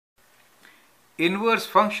inverse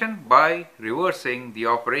function by reversing the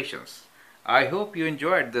operations. I hope you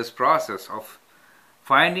enjoyed this process of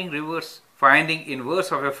finding inverse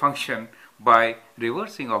of a function by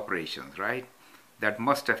reversing operations, right? That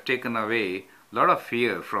must have taken away a lot of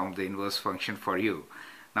fear from the inverse function for you.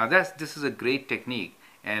 Now this is a great technique,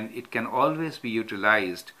 and it can always be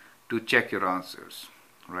utilized to check your answers,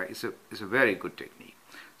 right? It's a very good technique.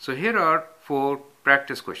 So here are 4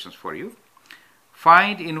 practice questions for you.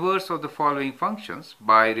 Find inverse of the following functions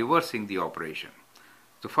by reversing the operation.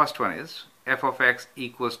 The first one is f of x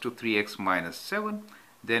equals to 3x minus 7.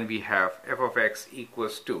 Then we have f of x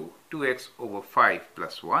equals to 2x over 5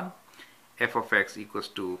 plus 1. F of x equals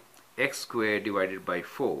to x squared divided by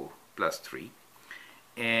 4 plus 3.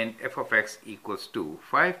 And f of x equals to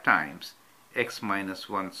 5 times x minus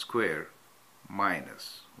 1 square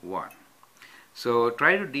minus 1. So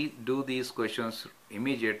try to do these questions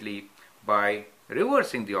immediately by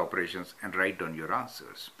reversing the operations and write down your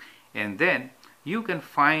answers. And then you can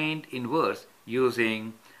find inverse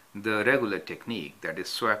using the regular technique, that is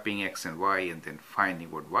swapping x and y and then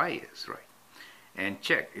finding what y is, right? And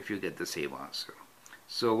check if you get the same answer.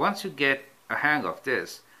 So once you get a hang of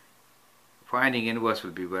this, finding inverse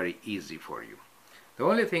will be very easy for you. The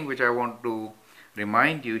only thing which I want to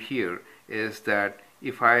remind you here is that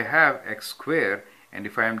if I have x squared and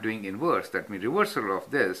if I am doing inverse, that means reversal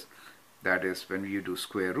of this, that is when you do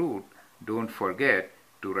square root, don't forget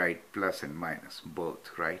to write plus and minus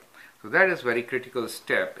both, right? So that is very critical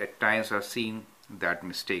step. At times I've seen that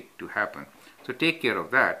mistake to happen. So take care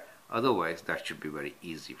of that. Otherwise that should be very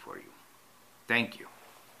easy for you. Thank you.